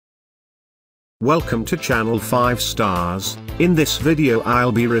Welcome to channel 5 stars. In this video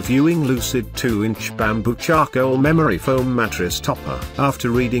I'll be reviewing LUCID 2-inch bamboo charcoal memory foam mattress topper. After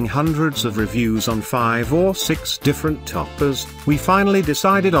reading hundreds of reviews on 5 or 6 different toppers, we finally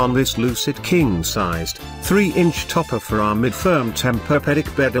decided on this LUCID king-sized, 3-inch topper for our mid-firm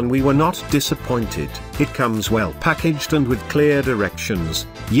Tempur-Pedic bed, and we were not disappointed. It comes well packaged and with clear directions.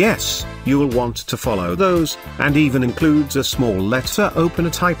 Yes, you'll want to follow those, and even includes a small letter opener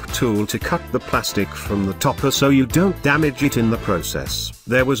type tool to cut the plastic from the topper so you don't damage it in the process.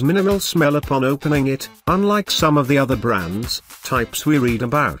 There was minimal smell upon opening it, unlike some of the other brands, types we read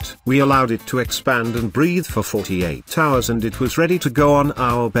about. We allowed it to expand and breathe for 48 hours and it was ready to go on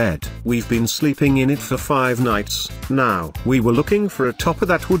our bed. We've been sleeping in it for 5 nights now. We were looking for a topper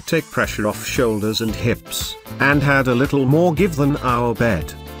that would take pressure off shoulders and hips, and had a little more give than our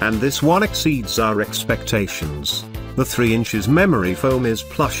bed, and this one exceeds our expectations. The 3 inches memory foam is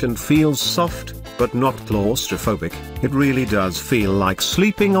plush and feels soft, but not claustrophobic. It really does feel like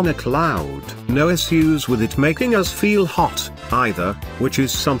sleeping on a cloud. No issues with it making us feel hot, either, which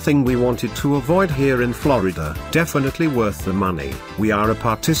is something we wanted to avoid here in Florida. Definitely worth the money. We are a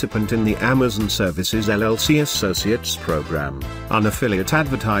participant in the Amazon Services LLC Associates Program, an affiliate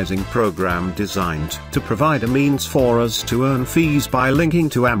advertising program designed to provide a means for us to earn fees by linking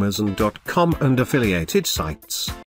to Amazon.com and affiliated sites.